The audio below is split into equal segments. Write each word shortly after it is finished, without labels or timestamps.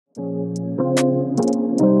Hey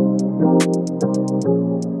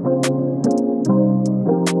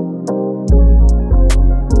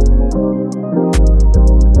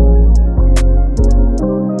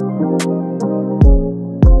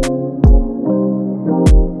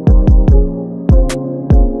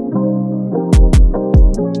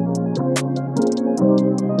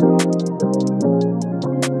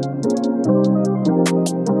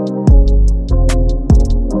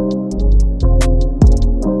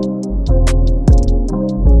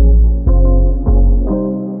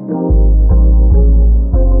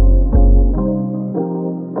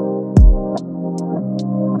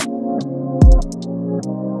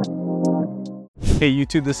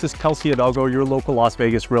YouTube, this is Kelsey Hidalgo, your local Las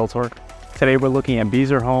Vegas realtor. Today we're looking at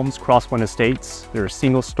Beazer Homes, Crosswind Estates. They're a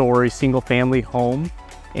single story, single family home.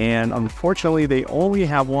 And unfortunately, they only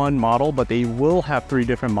have one model, but they will have 3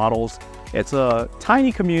 different models. It's a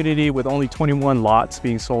tiny community with only 21 lots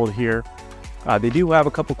being sold here. They do have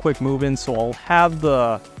a couple quick move-ins, so I'll have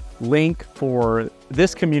the link for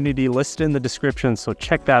this community listed in the description, so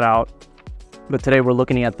check that out. But today we're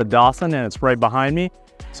looking at the Dawson, and it's right behind me.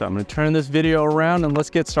 So I'm going to turn this video around and let's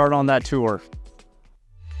get started on that tour.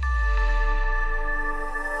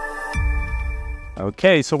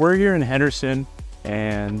 Okay, so we're here in Henderson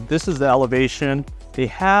and this is the elevation. They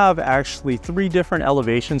have actually 3 different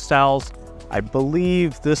elevation styles. I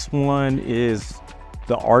believe this one is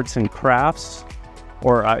the arts and crafts,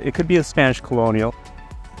 or it could be a Spanish colonial.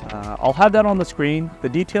 I'll have that on the screen, the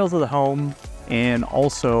details of the home, and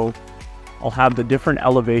also I'll have the different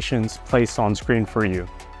elevations placed on screen for you.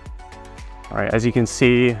 All right, as you can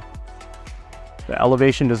see, the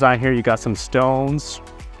elevation design here, you got some stones,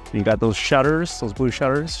 you got those shutters, those blue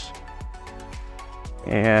shutters,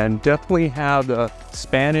 and definitely have the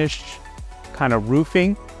Spanish kind of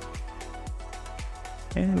roofing.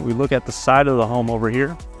 And we look at the side of the home over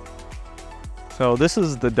here. So this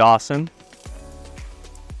is the Dawson.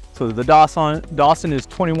 So the Dawson is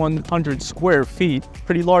 2,100 square feet,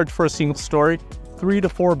 pretty large for a single story, 3 to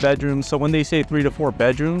 4 bedrooms. So when they say 3 to 4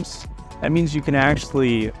 bedrooms, that means you can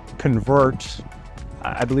actually convert,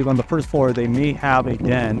 I believe on the first floor, they may have a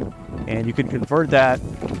den, and you can convert that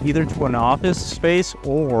either to an office space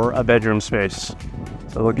or a bedroom space.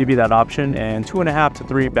 So they'll give you that option, and 2.5 to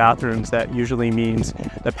 3 bathrooms. That usually means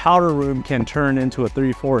the powder room can turn into a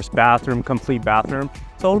 3/4 bathroom, complete bathroom.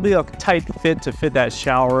 So it'll be a tight fit to fit that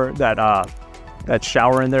shower, that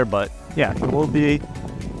shower in there. But yeah, it will be,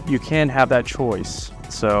 you can have that choice.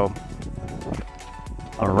 So,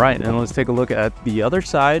 all right, and let's take a look at the other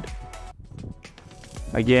side.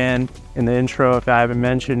 Again, in the intro, if I haven't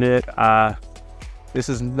mentioned it,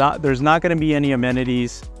 there's not going to be any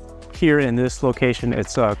amenities here in this location.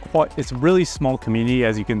 It's a really small community,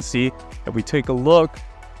 as you can see. If we take a look,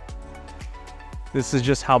 this is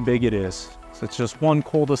just how big it is. So it's just one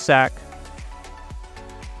cul-de-sac,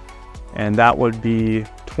 and that would be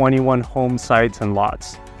 21 home sites and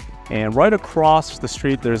lots. And right across the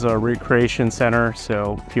street, there's a recreation center.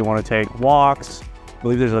 So if you want to take walks, I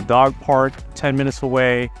believe there's a dog park 10 minutes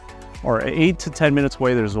away, or 8 to 10 minutes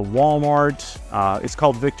away. There's a Walmart. It's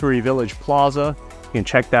called Victory Village Plaza. You can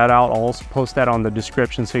check that out. I'll also post that on the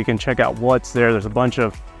description so you can check out what's there.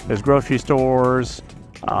 There's grocery stores,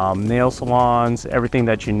 nail salons, everything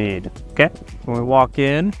that you need. Okay, when we walk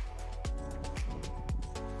in,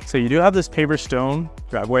 so you do have this paver stone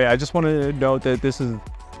driveway. I just wanted to note that this is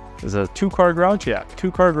a 2-car garage. Yeah,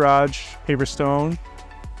 2-car garage, paver stone.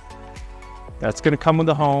 That's going to come with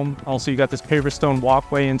the home. Also, you got this paver stone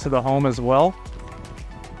walkway into the home as well.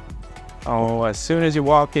 Oh, as soon as you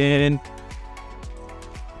walk in,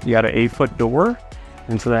 you got an 8-foot door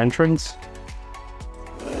into the entrance.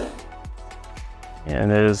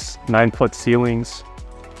 And there's 9-foot ceilings.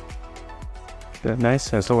 That's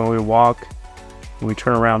nice. And so when we walk, when we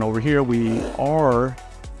turn around over here,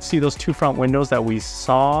 see those 2 front windows that we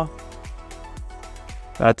saw?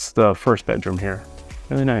 That's the first bedroom here.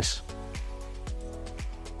 Really nice.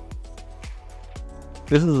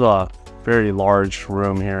 This is a very large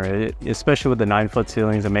room here, especially with the 9-foot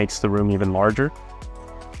ceilings. It makes the room even larger.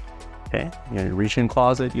 Okay, you got your reach-in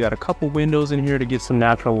closet. You got a couple windows in here to get some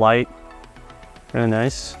natural light. Really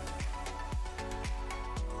nice.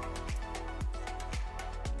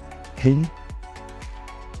 Okay.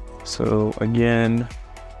 So again,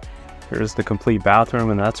 here's the complete bathroom,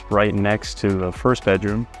 and that's right next to the first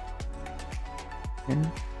bedroom. Okay.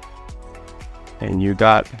 And you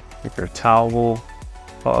got your towel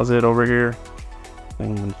closet over here.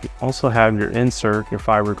 And you also have your insert, your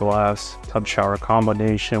fiberglass tub shower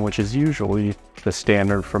combination, which is usually the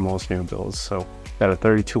standard for most new builds. So got a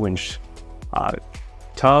 32-inch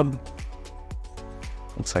tub,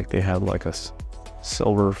 Looks like they have like a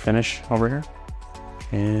silver finish over here.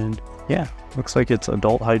 And yeah, looks like it's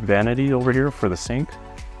adult height vanity over here for the sink.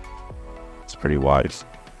 It's pretty wide.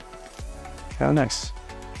 How nice.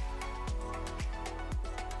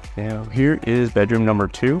 Now here is bedroom number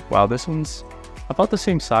 2. Wow, this one's about the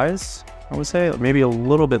same size, I would say. Maybe a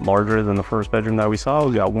little bit larger than the first bedroom that we saw.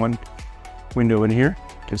 We got one window in here,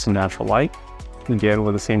 gives some natural light. Again,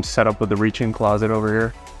 with the same setup with the reach-in closet over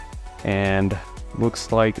here. And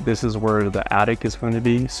looks like this is where the attic is going to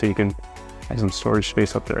be, so you can have some storage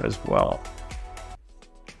space up there as well.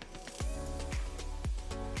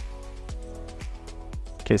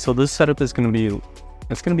 Okay, so this setup is going to be,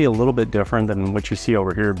 it's going to be a little bit different than what you see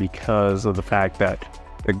over here because of the fact that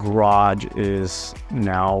the garage is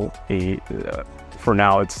now for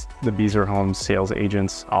now it's the Beazer Homes sales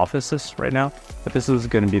agent's offices right now, but this is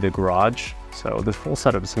going to be the garage. So this full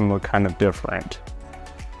setup is going to look kind of different.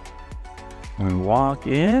 And walk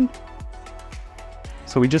in.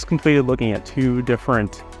 So we just completed looking at 2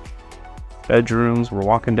 different bedrooms. We're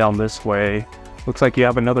walking down this way. Looks like you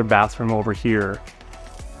have another bathroom over here.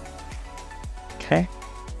 Okay.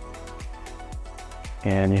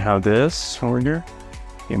 And you have this over here.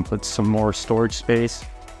 You can put some more storage space.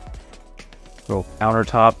 Little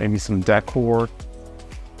countertop, maybe some decor.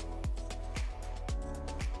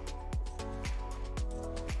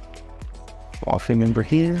 Walking over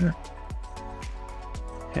here.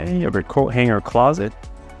 Okay, you have your coat hanger closet.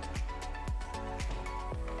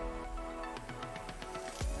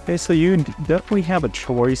 Okay, so you definitely have a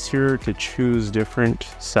choice here to choose different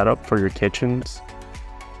setup for your kitchens.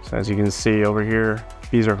 So as you can see over here,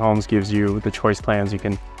 Beazer Homes gives you the choice plans. You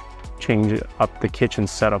can change up the kitchen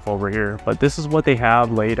setup over here, but this is what they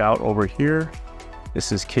have laid out over here.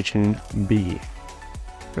 This is kitchen B.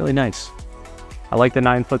 Really nice. I like the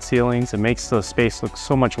 9-foot ceilings. It makes the space look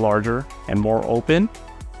so much larger and more open.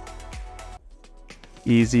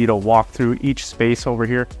 Easy to walk through each space over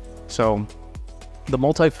here. So the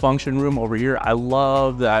multi-function room over here, I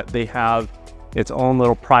love that they have its own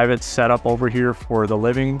little private setup over here for the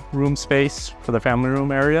living room space, for the family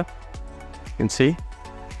room area. You can see.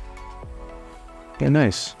 Okay,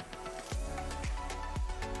 nice.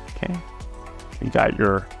 Okay, you got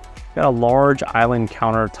a large island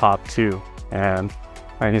countertop too. And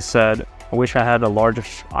like I said, I wish I had a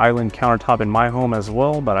large island countertop in my home as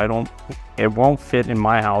well, but it won't fit in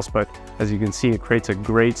my house. But as you can see, it creates a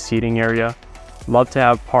great seating area. Love to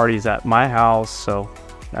have parties at my house, so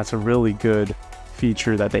that's a really good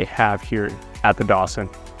feature that they have here at the Dawson.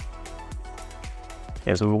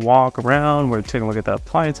 As we walk around, we're taking a look at the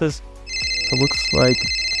appliances. It looks like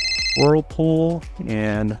whirlpool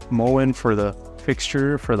and Moen for the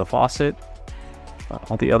fixture for the faucet.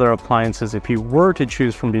 All the other appliances, if you were to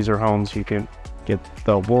choose from Beazer Homes, you can get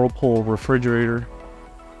the Whirlpool refrigerator.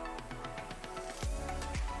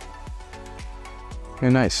 Okay,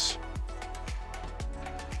 nice.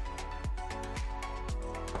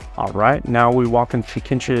 All right, now we walk into the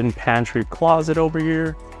kitchen pantry closet over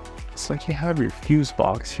here. It's like you have your fuse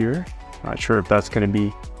box here. Not sure if that's going to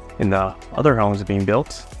be in the other homes being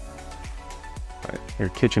built. Right, your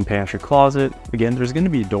kitchen pantry closet. Again, there's going to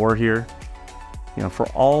be a door here. You know, for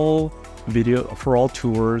all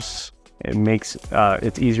tours, it makes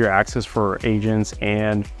it's easier access for agents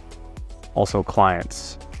and also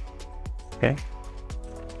clients. Okay,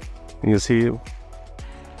 and you'll see. Oh,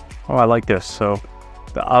 I like this. So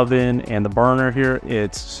the oven and the burner here,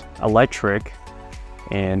 it's electric,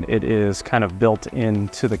 and it is kind of built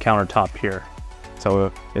into the countertop here.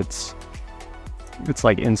 So it's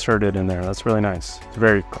like inserted in there. That's really nice. It's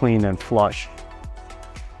very clean and flush.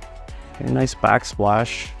 A nice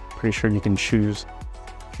backsplash. Pretty sure you can choose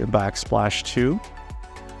your backsplash too.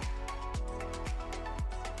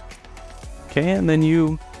 Okay, and then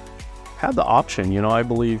you have the option, you know, I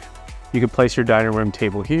believe you could place your dining room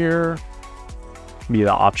table here. Be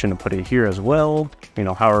the option to put it here as well, you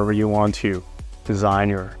know, however you want to design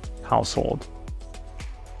your household.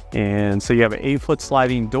 And so you have an 8-foot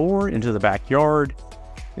sliding door into the backyard.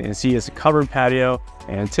 And see, it's a covered patio,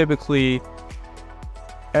 and typically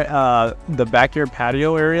the backyard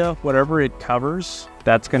patio area, whatever it covers,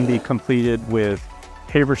 that's going to be completed with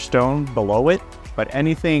paver stone below it. But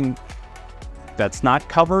anything that's not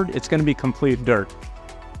covered, it's going to be complete dirt.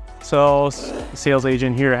 So sales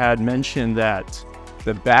agent here had mentioned that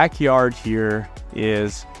the backyard here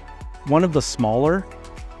is one of the smaller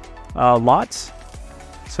lots.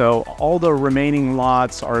 So all the remaining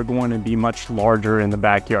lots are going to be much larger in the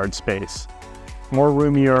backyard space. More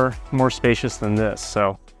roomier, more spacious than this.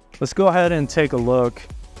 So let's go ahead and take a look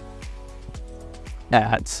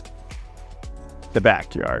at the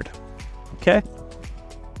backyard. Okay,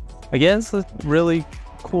 Again, it's a really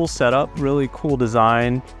cool setup, really cool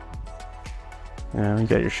design. You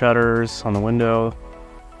got your shutters on the window,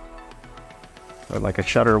 or like a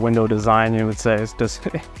shutter window design, you would say.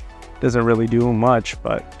 It doesn't really do much,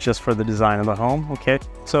 but just for the design of the home. Okay,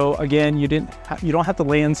 so again, you don't have to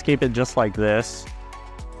landscape it just like this.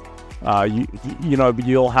 You know,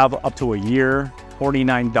 you'll have up to a year.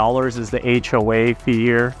 $49 is the HOA fee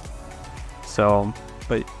here. So,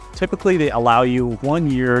 but typically they allow you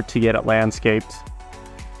 1 year to get it landscaped.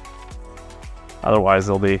 Otherwise,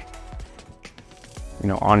 they'll be, you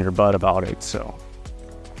know, on your butt about it. So,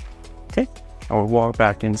 okay, I'll walk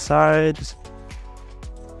back inside.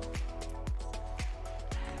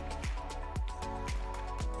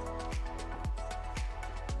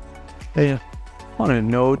 Hey, I want to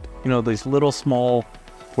note, you know, these little small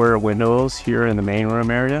square windows here in the main room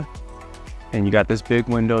area, and you got this big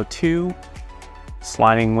window too,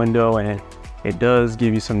 sliding window, and it does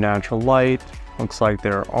give you some natural light. Looks like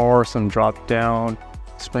there are some drop down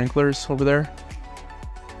sprinklers over there.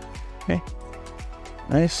 Okay,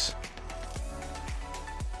 nice.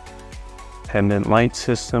 Pendant light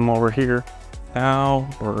system over here. Now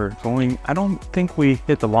we're going, I don't think we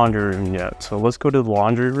hit the laundry room yet, so let's go to the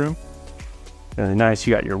laundry room. Really nice.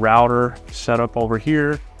 You got your router set up over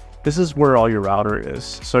here. This is where all your router is.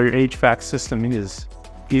 So your HVAC system is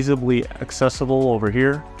easily accessible over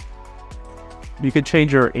here. You could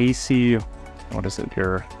change your AC, what is it,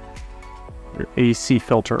 your AC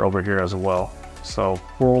filter over here as well. So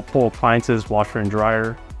Whirlpool appliances, washer and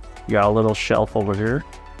dryer. You got a little shelf over here.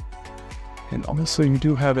 And also you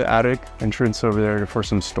do have an attic entrance over there for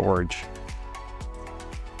some storage.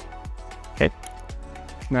 Okay.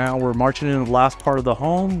 Now we're marching into the last part of the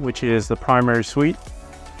home, which is the primary suite.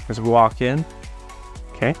 As we walk in,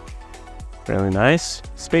 okay, really nice,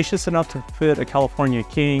 spacious enough to fit a California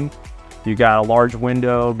king. You got a large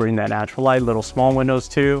window, bring that natural light, little small windows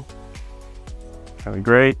too, really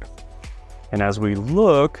great. And as we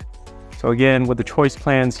look, so again, with the choice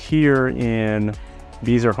plans here in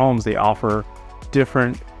Beazer Homes, they offer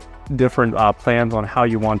different plans on how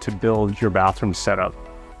you want to build your bathroom setup.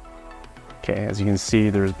 Okay, as you can see,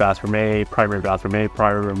 there's bathroom A, primary bathroom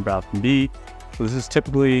B. So this is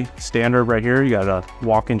typically standard right here. You got a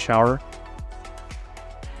walk-in shower.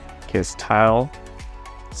 Okay, it's tile.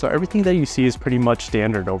 So everything that you see is pretty much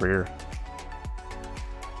standard over here.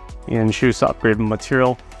 And choose to upgrade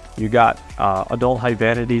material. You got adult height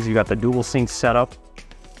vanities. You got the dual sink setup.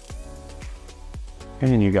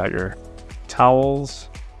 And you got your towels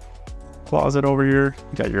closet over here.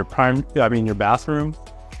 You got your your bathroom,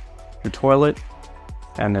 your toilet,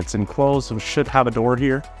 and it's enclosed, so it should have a door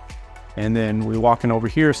here. And then we walk in over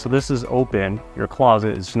here, so this is open. Your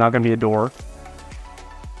closet is not going to be a door.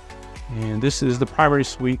 And this is the primary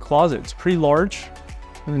suite closet. It's pretty large,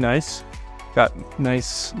 really nice. Got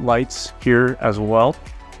nice lights here as well.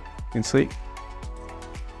 You can see.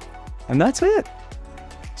 And that's it.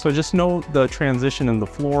 So just know the transition in the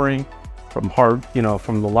flooring from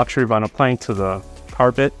from the luxury vinyl plank to the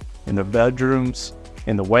carpet in the bedrooms,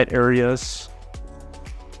 in the wet areas.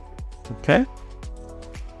 Okay.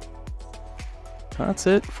 That's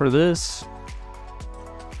it for this.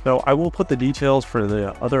 So I will put the details for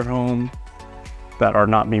the other home that are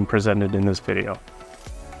not being presented in this video.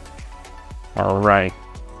 All right.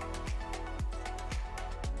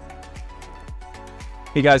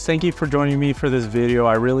 Hey guys, thank you for joining me for this video.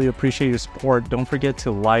 I really appreciate your support. Don't forget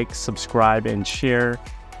to like, subscribe, and share.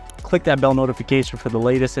 Click that bell notification for the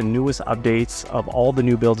latest and newest updates of all the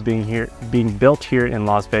new builds being built here in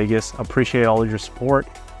Las Vegas. Appreciate all of your support.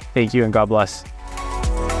 Thank you and God bless.